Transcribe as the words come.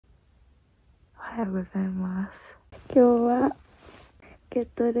はようございます。今日はゲッ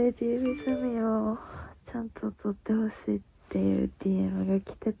トレディーウィズミをちゃんと撮ってほしいっていう DM が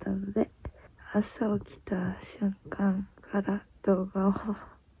来てたので、朝起きた瞬間から動画を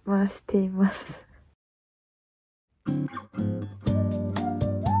回しています。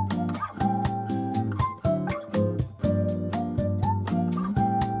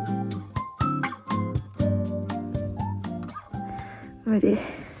無理。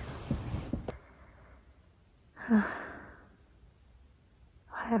お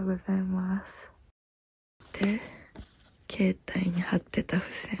はようございます。で、携帯に貼ってた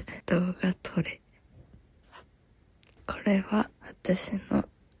付箋、動画撮れ。これは私の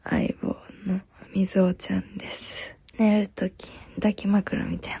相棒のみぞおちゃんです。寝るとき抱き枕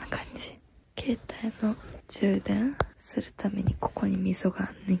みたいな感じ。携帯の充電するためにここに溝が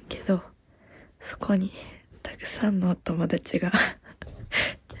あんねんけど、そこにたくさんのお友達が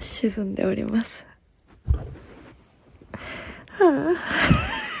沈んでおります。はぁ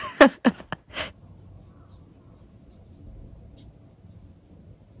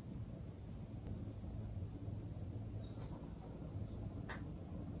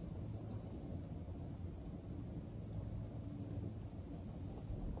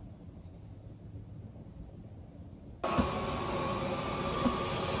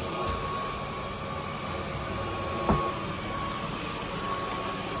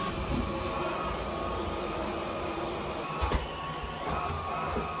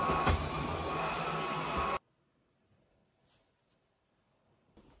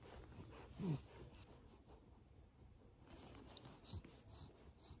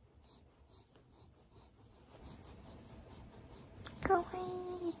かわい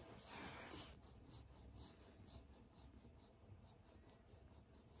い。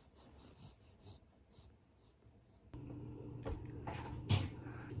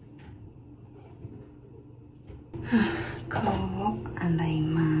顔を洗い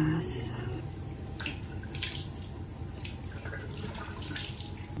ます。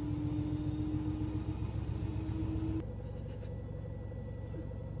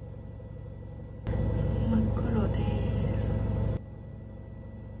真っ黒です。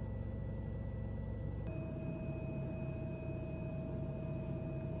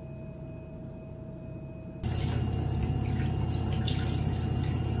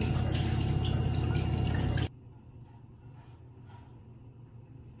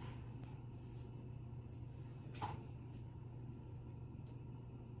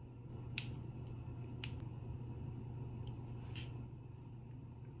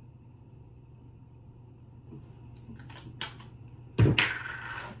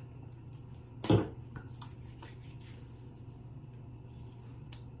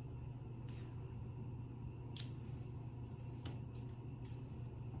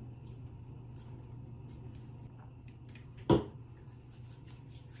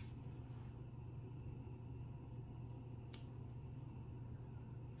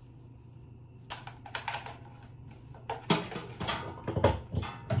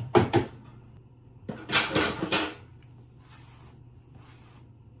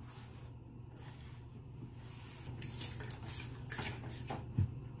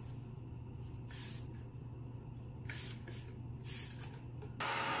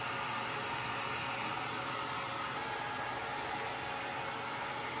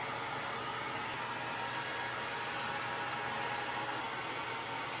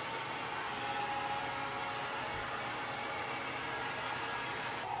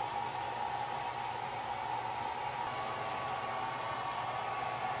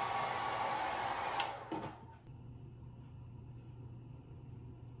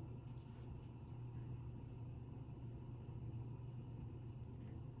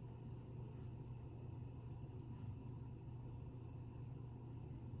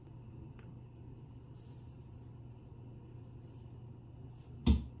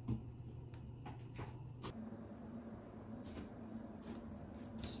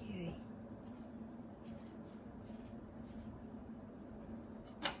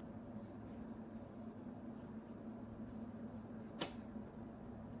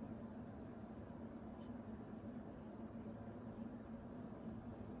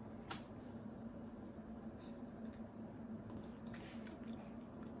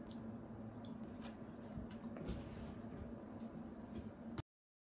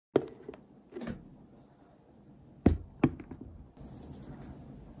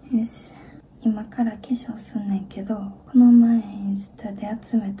よし、今から化粧すんねんけど、この前インスタで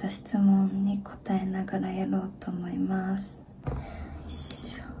集めた質問に答えながらやろうと思います。よい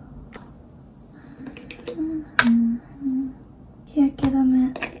しょ。日焼け止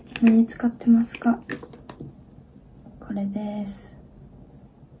め何使ってますか？これです。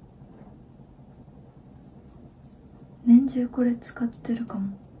年中これ使ってるか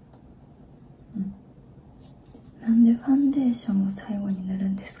も。なんでファンデーションを最後に塗る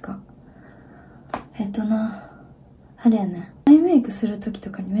んですか？あれやね。アイメイクする時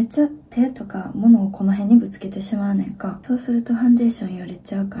とかにめっちゃ手とか物をこの辺にぶつけてしまうねんか。そうするとファンデーションよれ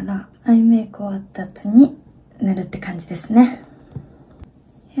ちゃうから、アイメイク終わった後に塗るって感じですね。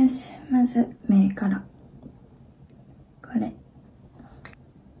よし、まず目から。これ。好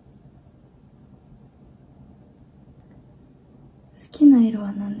きな色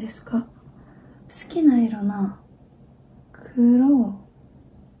は何ですか？好きな色な、黒、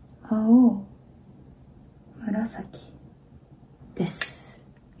青、紫です。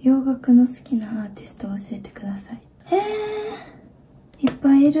洋楽の好きなアーティストを教えてください。いっ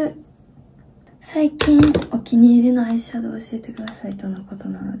ぱいいる。最近お気に入りのアイシャドウを教えてくださいとのこと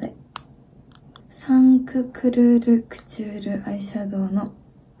なので、サンククルールクチュールアイシャドウの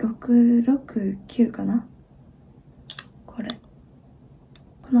669かな。これ。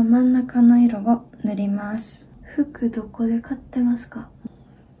この真ん中の色を塗ります。服どこで買ってますか？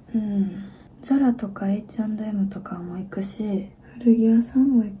ザラとか H&M とかも行くし、古着屋さん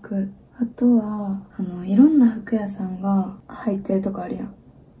も行く。あとは、いろんな服屋さんが入ってるとこあるやん。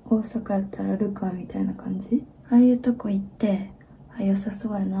大阪やったらルクアみたいな感じ。ああいうとこ行って、良さそ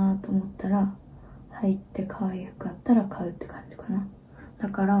うやなと思ったら、入って可愛い服あったら買うって感じかな。だ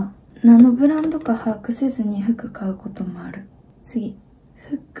から、何のブランドか把握せずに服買うこともある。次。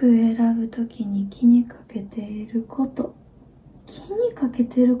服選ぶときに気にかけていること。気にかけ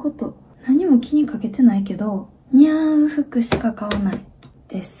てること。何も気にかけてないけど、似合う服しか買わない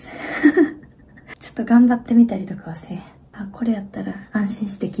です。ちょっと頑張ってみたりとかはせえ。これやったら安心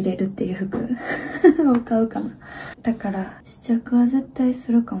して着れるっていう服を買うかな。だから試着は絶対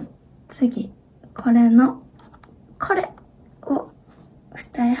するかも。次、これを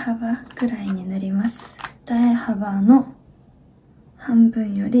二重幅ぐらいに塗ります。二重幅の半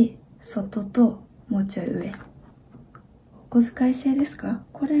分より外ともうちょい上。お小遣い制ですか？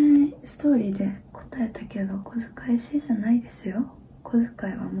これストーリーで答えたけど、お小遣い制じゃないですよ。お小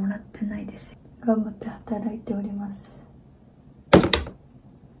遣いはもらってないですよ。頑張って働いております。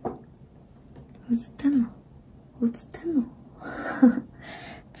映ってんの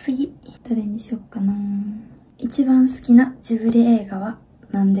次、どれにしよっかな。一番好きなジブリ映画は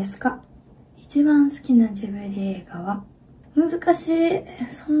何ですか？一番好きなジブリ映画は、難しい。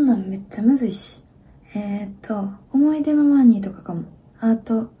そんなんめっちゃむずいし。思い出のマーニーとかかも。あ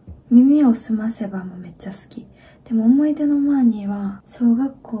と、耳をすませばもめっちゃ好き。でも思い出のマーニーは、小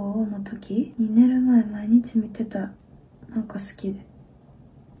学校の時に寝る前毎日見てた。なんか好きで。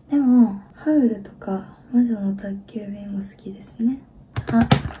でも、ハウルとか魔女の宅急便も好きですね。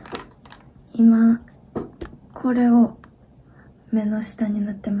今、これを目の下に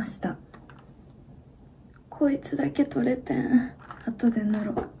塗ってました。こいつだけ取れてん。後で塗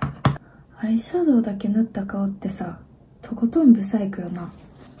ろう。アイシャドウだけ塗った顔ってさ、とことんブサイクよな。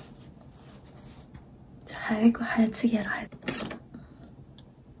次やろ、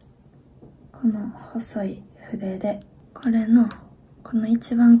この細い筆で、この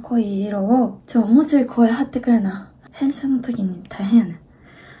一番濃い色を、もうちょい声張ってくれな。編集の時に大変やねん。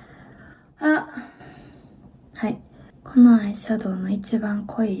はい。このアイシャドウの一番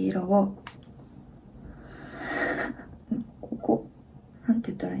濃い色を、ここ、なんて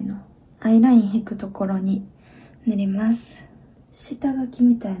言ったらいいの？アイライン引くところに塗ります。下書き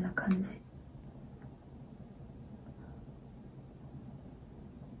みたいな感じ。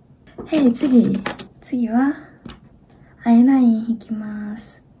次は、アイライン引きま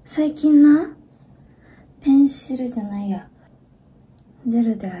す。最近な、ペンシルじゃないや。ジェ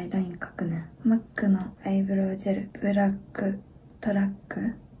ルでアイライン描くね。マックのアイブロウジェル、ブラックトラッ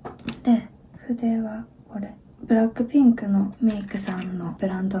ク。で、筆はこれ。ブラックピンクのメイクさんのブ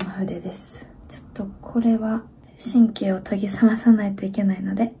ランドの筆です。ちょっとこれは神経を研ぎ澄まさないといけない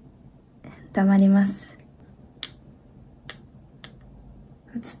ので、黙ります。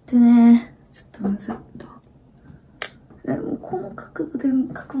映ってね。ちょっとむずっと。でもこの角度で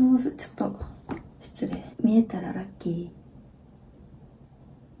描くのむずい。ちょっと、失礼。見えたらラッキー。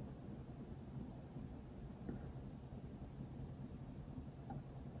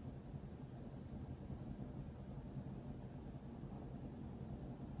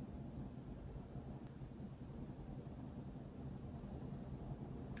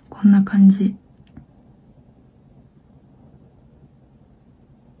こんな感じ。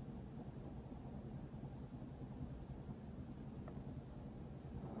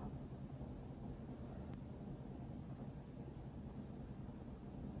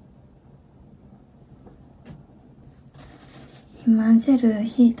今ジェル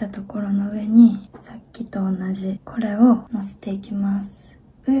引いたところの上にさっきと同じこれをのせていきます。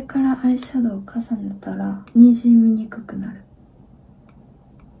上からアイシャドウを重ねたらにじみにくくなる。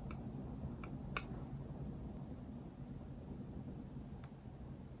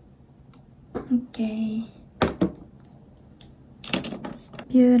OK。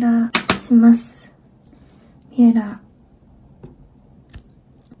ビューラーします。ビューラ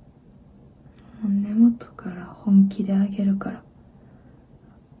ー。もう根元から本気で上げるから。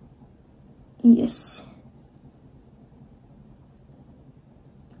よし。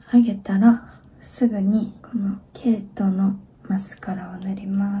上げたらすぐにこのケイトのマスカラを塗り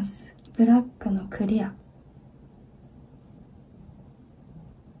ます。ブラックのクリア。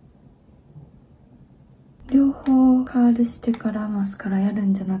両方カールしてからマスカラやる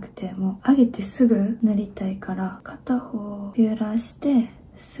んじゃなくて、もう上げてすぐ塗りたいから片方ビューラーして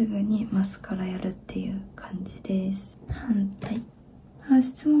すぐにマスカラやるっていう感じです。反対。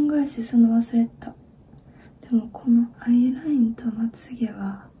質問返しするの忘れた。でもこのアイラインとまつげ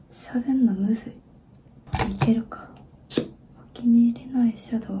は喋んのむずい。いけるか。お気に入りのアイ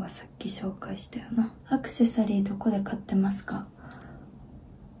シャドウはさっき紹介したよな。アクセサリーどこで買ってますか？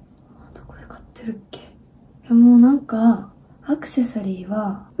どこで買ってるっけ？いやもうなんか、アクセサリー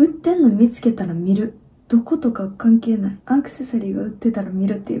は売ってんの見つけたら見る。どことか関係ない。アクセサリーが売ってたら見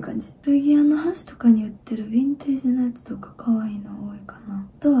るっていう感じ。ルギアの箸とかに売ってるヴィンテージのやつとか可愛いの多いかな。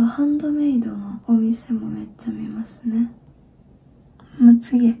あとはハンドメイドのお店もめっちゃ見ますね。ま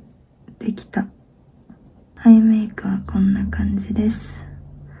つげできた。アイメイクはこんな感じです。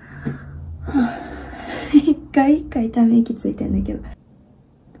一回一回ため息ついてんだけど。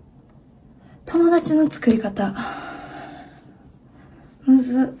友達の作り方。ま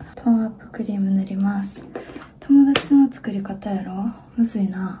ずトーンアップクリーム塗ります。友達の作り方やろ？むずい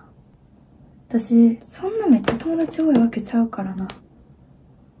な。私そんなめっちゃ友達多いわけちゃうからな。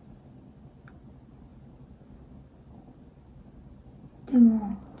で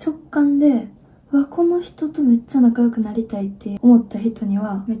も直感でこの人とめっちゃ仲良くなりたいって思った人に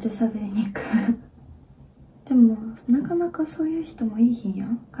はめっちゃ喋りに行く。でもなかなかそういう人もいいひんや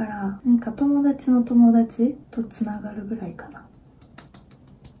んから、なんか友達の友達とつながるぐらいかな。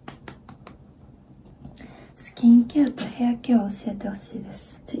スキンケアとヘアケアを教えてほしいで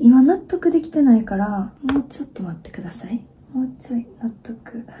す。今納得できてないからもうちょっと待ってください。もうちょい納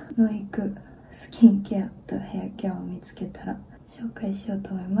得のいくスキンケアとヘアケアを見つけたら紹介しようと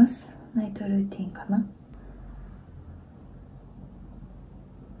思います。ナイトルーティンかな。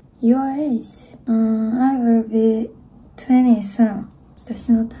 Your age? I will be 20 soon. 私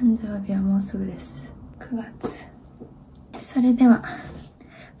の誕生日はもうすぐです。9月。それでは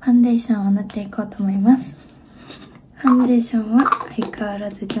ファンデーションを塗っていこうと思います。ファンデーションは相変わら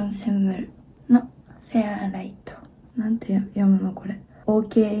ずジョンセンムルのフェアライト。なんて読むのこれ。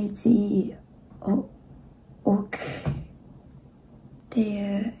OKHE。OK。って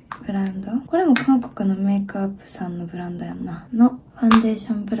いうブランド。これも韓国のメイクアップさんのブランドやんな。のファンデー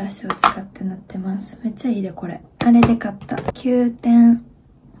ションブラシを使って塗ってます。めっちゃいいでこれ。あれで買った。9点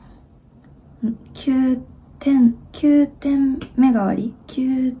目代わり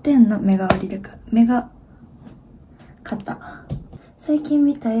 ?9 点の目代わりで買った。最近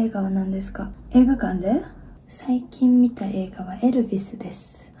見た映画は何ですか？映画館で？最近見た映画はエルビスで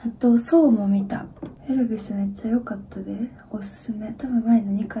す。あと、ソウも見た。エルビスめっちゃ良かったで。おすすめ。多分前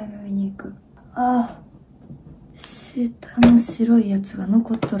の2回目見に行く。下の白いやつが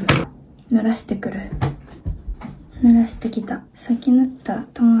残っとる。濡らしてくる。濡らしてきた。さっき塗った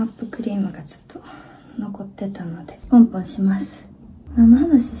トーンアップクリームがちょっと残ってたので、ポンポンします。何の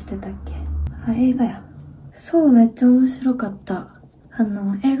話してたっけ？映画や。そう、めっちゃ面白かった。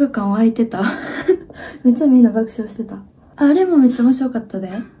映画館湧いてた。めっちゃみんな爆笑してた。あれもめっちゃ面白かったで。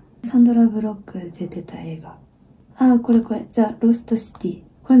サンドラ・ブロックで出てた映画。これ。じゃあ、ロストシティ。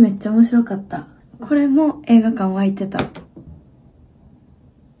これめっちゃ面白かった。これも映画館湧いてた。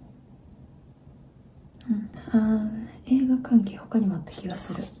映画関係他にもあった気が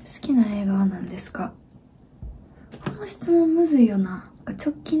する。好きな映画は何ですか？この質問むずいよな。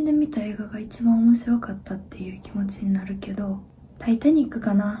直近で見た映画が一番面白かったっていう気持ちになるけど、タイタニック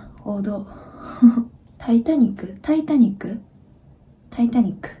かな？王道。タイタニック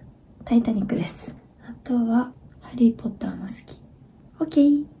です。あとは、ハリーポッターも好き。オッケ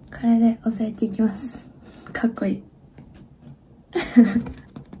ー。これで押さえていきます。かっこいい。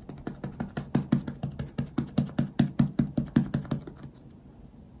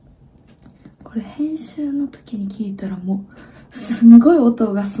これ編集の時に聞いたらもう、すんごい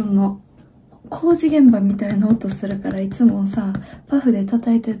音がすんの。工事現場みたいな音するから、いつもさ、パフで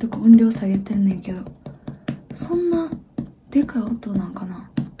叩いてるとこ音量下げてんねんけど、そんなでかい音なんかな。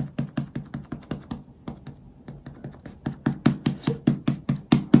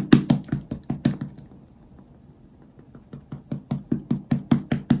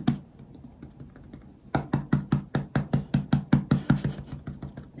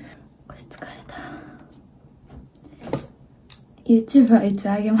腰疲れた。YouTube はいつ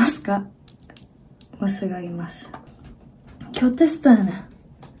あげますか？もうすぐあげます。今日テストやね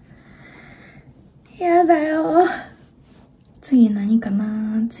ん。やだよ。次何か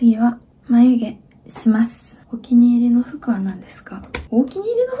な？次は眉毛します。お気に入りの服は何ですか？お気に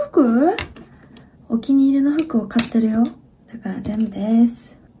入りの服？お気に入りの服を買ってるよ。だから全部で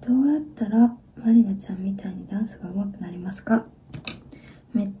す。どうやったらまりなちゃんみたいにダンスが上手くなりますか？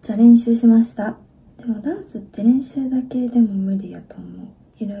めっちゃ練習しました。でもダンスって練習だけでも無理やと思う。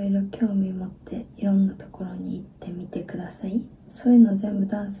いろいろ興味持っていろんなところに行ってみてください。そういうの全部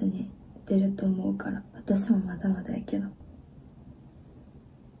ダンスに出ると思うから、私もまだまだやけど。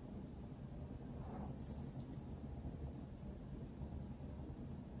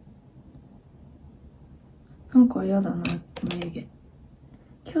なんか嫌だな、眉毛。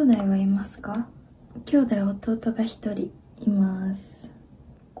兄弟はいますか？兄弟、弟が一人います。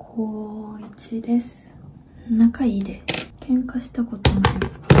高1です。仲いいで。喧嘩したことない。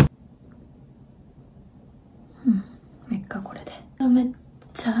めっかこれで。めっ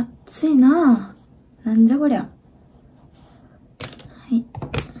ちゃ暑いなぁ。なんじゃこりゃ。はい。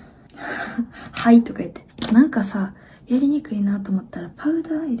はいとか言って。なんかさ、やりにくいなと思ったらパウ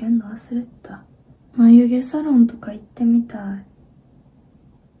ダー入れんの忘れた。眉毛サロンとか行ってみたい。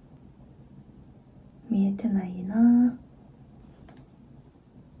見えてないなぁ。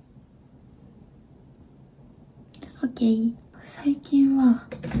オッケー。最近は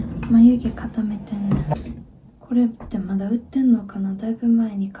眉毛固めてんねん。これってまだ売ってんのかな？だいぶ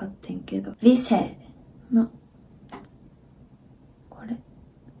前に買ってんけど。ヴィセのこれ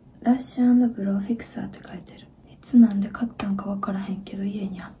ラッシュ&ブローフィクサーって書いてる。いつなんで買ったんかわからへんけど家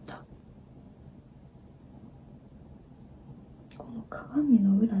にあった。この鏡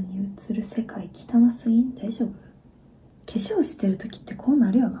の裏に映る世界汚すぎん？大丈夫？化粧してる時ってこうな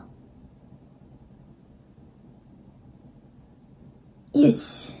るよな。よ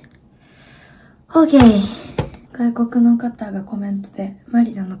し。オッケー。外国の方がコメントでマ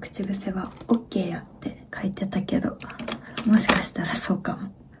リナの口癖はオッケーやって書いてたけど、もしかしたらそうか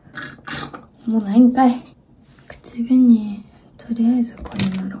も。もうないんかい。口紅、とりあえずこれ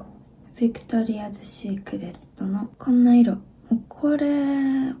塗ろう。ビクトリアズシークレットのこんな色。こ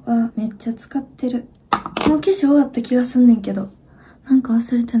れはめっちゃ使ってる。もう化粧終わった気がすんねんけど、なんか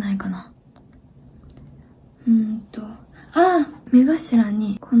忘れてないかな。目頭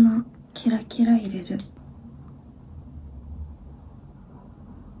にこのキラキラ入れる。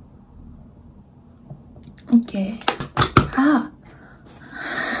オッケー。っ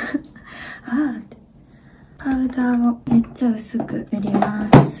てパウダーをめっちゃ薄く塗りま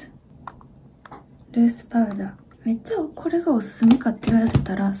す。ルースパウダー。めっちゃこれがおすすめかって言われ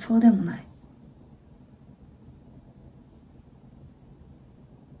たらそうでもない。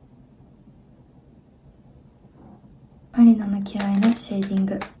マリナの嫌いなシェーディン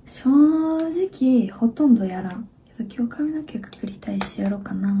グ。正直ほとんどやらんけど、今日髪の毛くくりたいしやろう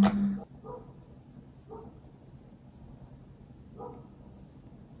かな。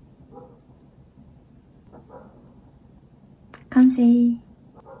完成。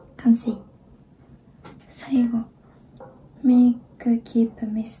最後メイクキープ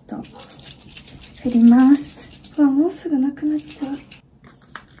ミスト振ります。うわ、もうすぐなくなっちゃう。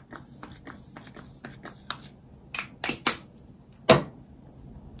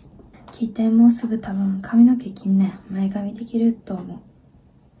聞いて、もうすぐ多分髪の毛切んねん。前髪できると思う。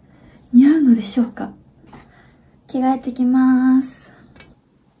似合うのでしょうか？着替えてきます。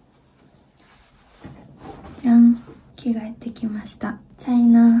じゃん。着替えてきました。チャイ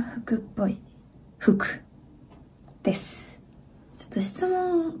ナ服っぽい服です。ちょっと質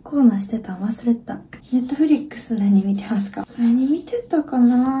問コーナーしてたん忘れた。ネットフリックス何見てますか？何見てたか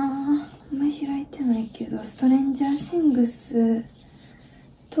な？あんま開いてないけど、ストレンジャーシングス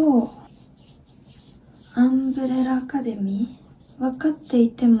とアンブレラアカデミー。分かってい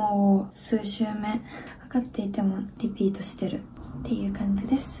ても数週目、分かっていてもリピートしてるっていう感じ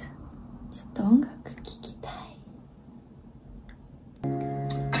です。ちょっと音楽聴きたい。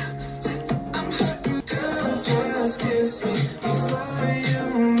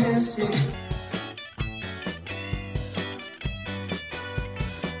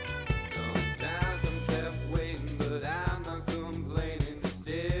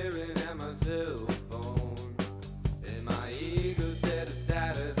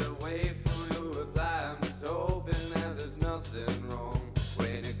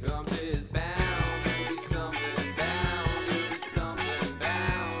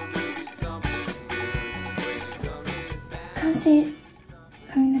完成。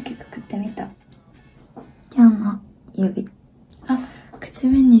髪の毛くくってみた。今日の指。あ、口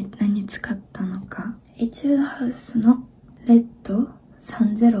紅に何使ったのか。エチュードハウスのレッド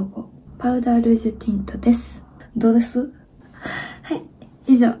305パウダールージュティントです。どうです？はい、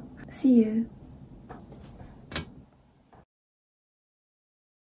以上。See you!